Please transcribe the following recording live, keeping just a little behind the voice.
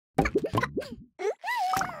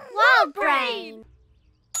WildBrain!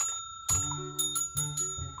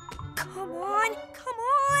 Come on, come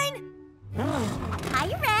on! Hi,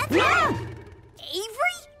 Rev. Yeah!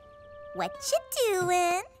 Avery? What you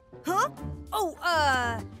doing? Huh? Oh,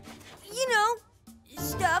 you know,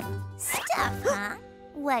 stuff. Stuff, huh?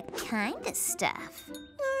 What kind of stuff?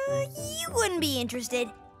 You wouldn't be interested.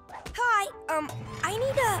 Hi, I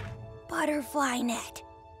need a butterfly net.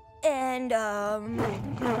 And, a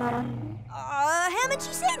ham and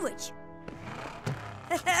cheese sandwich.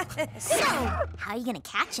 So, how are you gonna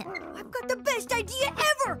catch him? I've got the best idea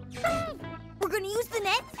ever! We're gonna use the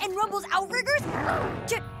net and Rumble's outriggers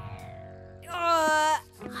to,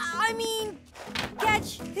 I mean,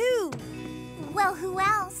 catch who? Well, who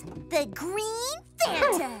else? The Green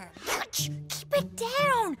Phantom! Keep it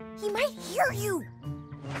down! He might hear you.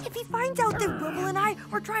 If he finds out that Rumble and I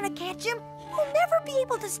are trying to catch him, we'll never be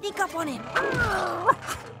able to sneak up on him.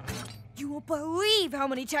 You won't believe how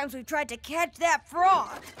many times we've tried to catch that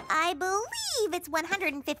frog. I believe it's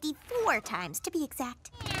 154 times, to be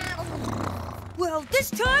exact. Well,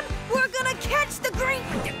 this time, we're gonna catch the green...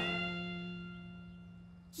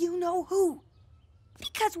 You know who?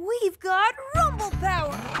 Because we've got Rumble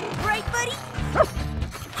power. Right, buddy?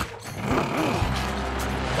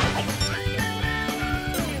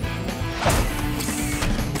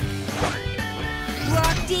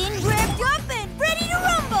 Locked in, revved up, and ready to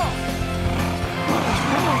rumble!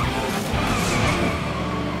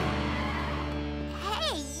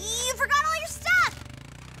 Hey, you forgot all your stuff!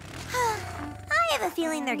 I have a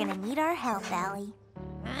feeling they're gonna need our help, Allie.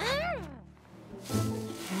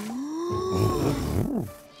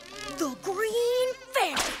 The Green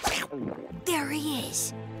Phantom! There he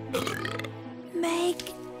is.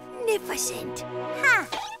 Magnificent. Huh.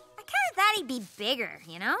 I kinda thought he'd be bigger,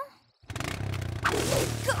 you know?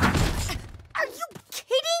 Are you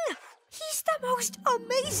kidding? He's the most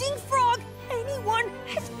amazing frog anyone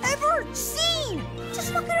has ever seen!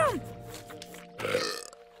 Just look at him!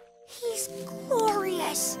 He's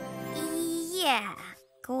glorious. Yeah,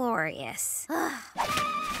 glorious.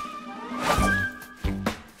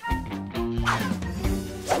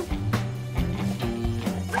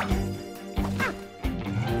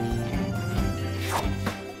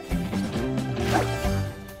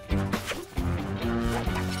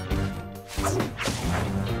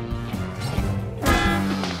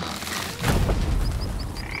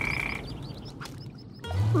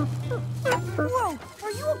 Whoa,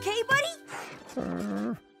 are you okay, buddy?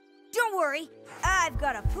 Don't worry, I've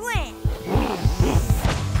got a plan.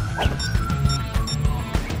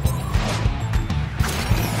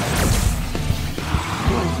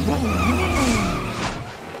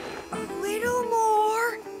 A little more,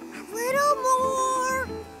 a little more.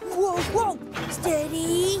 Whoa, whoa,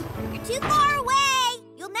 steady. You're too far away.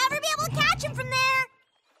 You'll never be able to catch him from there.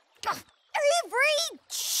 Avery!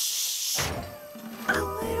 Shh. A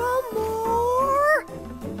little more.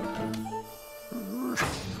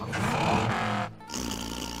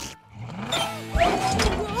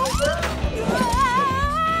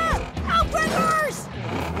 Outriggers!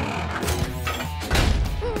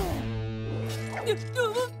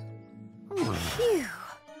 Phew.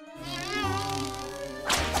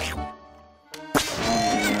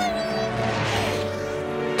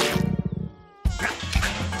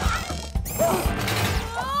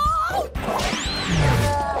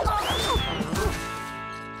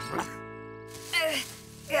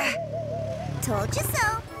 Told you so.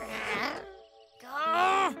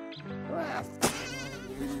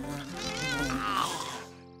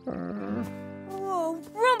 Whoa,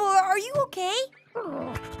 Rumble, are you okay?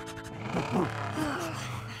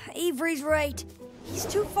 Avery's right. He's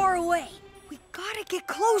too far away. We gotta get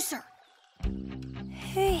closer.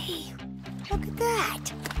 Hey, look at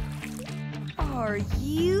that. Are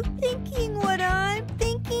you thinking what I'm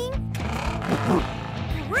thinking?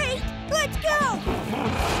 Great, let's go!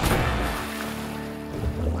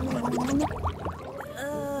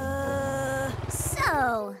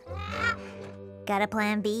 So, got a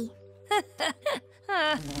plan B?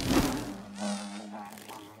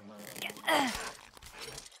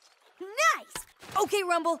 Nice! Okay,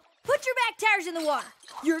 Rumble, put your back tires in the water.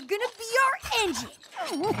 You're gonna be our engine.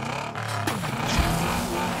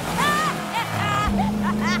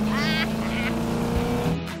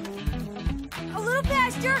 A little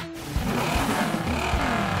faster.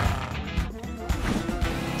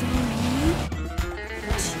 3,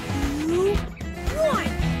 2, 1.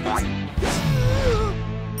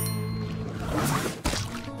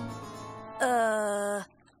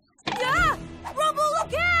 Rumble,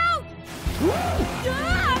 look out!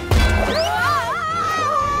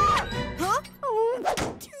 Huh?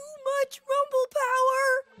 Too much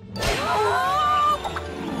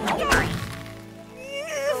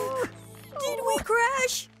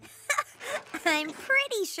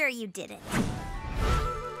you didn't.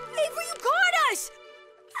 Avery, you got us!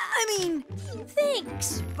 I mean,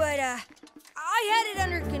 thanks, but, I had it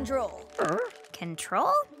under control.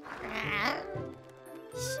 Control?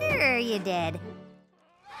 Sure you did.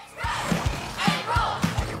 Let's rev and roll!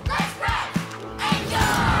 Let's rev and go!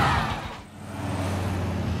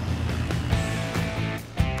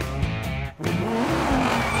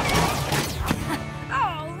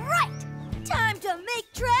 All right! Time to make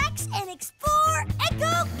tracks and explore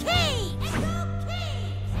Echo Caves! Echo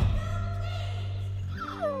Caves!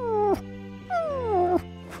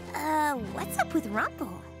 What's up with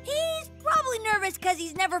Rumble? He's probably nervous because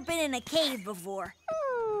he's never been in a cave before.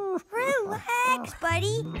 Relax,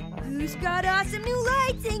 buddy. Who's got awesome new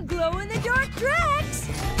lights and glow-in-the-dark tracks?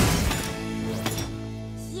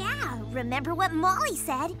 Yeah, remember what Molly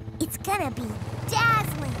said? It's gonna be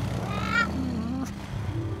dazzling.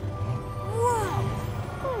 Whoa!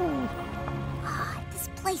 Ah, this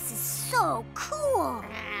place is so cool.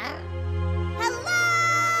 Hello!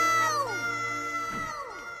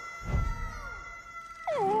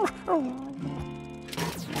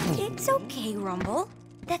 It's okay, Rumble.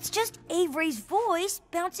 That's just Avery's voice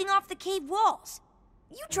bouncing off the cave walls.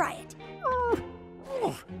 You try it.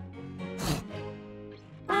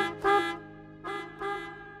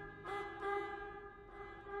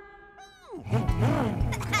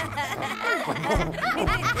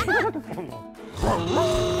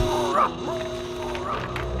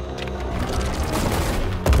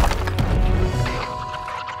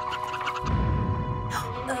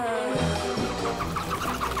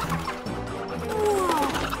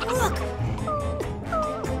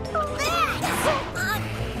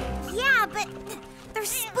 Yeah, but they're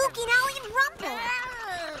spooking Allie and Rumble.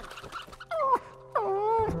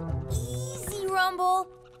 Easy, Rumble.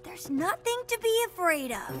 There's nothing to be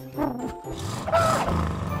afraid of.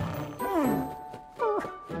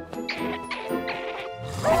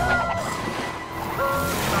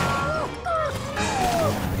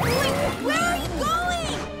 Where are you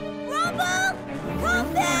going? Rumble, come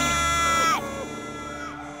back!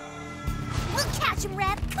 We'll catch him,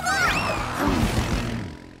 Rev. Come on!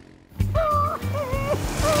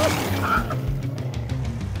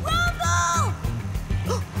 Rumble!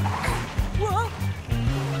 Whoa!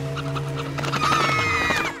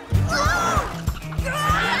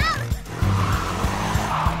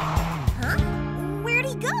 Huh? Where'd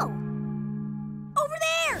he go? Over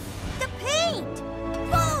there! The paint!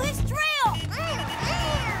 Follow his trail!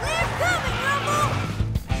 We're coming, Rumble!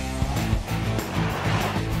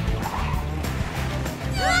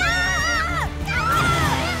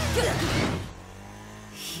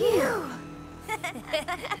 Phew!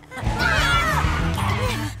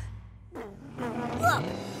 Look!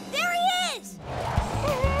 There he is!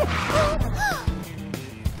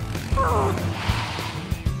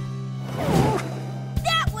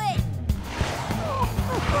 That way!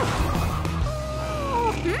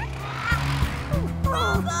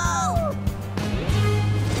 Rumble!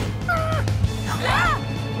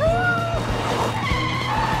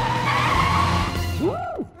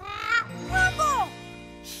 Rumble!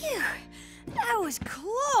 Phew, that was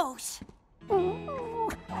close.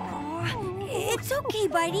 Aw, it's okay,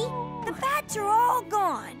 buddy. The bats are all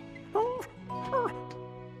gone.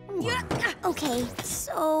 Okay,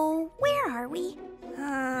 so where are we?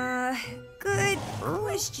 Good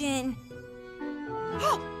question.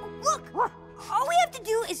 Look! All we have to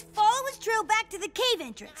do is follow his trail back to the cave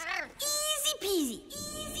entrance. Easy peasy.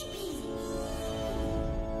 Easy peasy.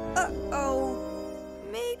 Uh-oh.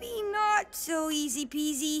 Maybe not so easy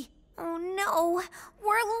peasy. Oh no,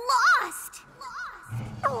 we're lost!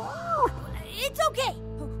 It's okay.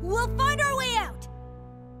 We'll find our way out.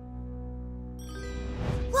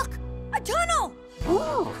 Look, a tunnel!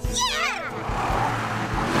 Yeah!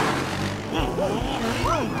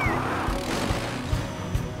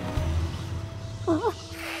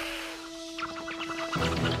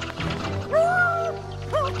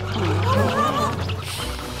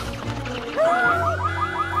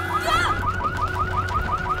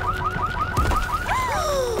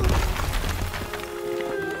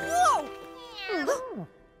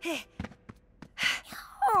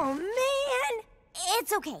 Oh, man!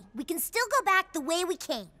 It's okay. We can still go back the way we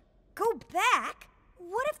came. Go back?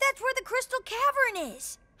 What if that's where the crystal cavern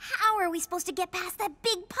is? How are we supposed to get past that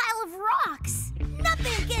big pile of rocks?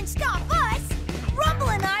 Nothing can stop us! Rumble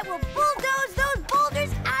and I will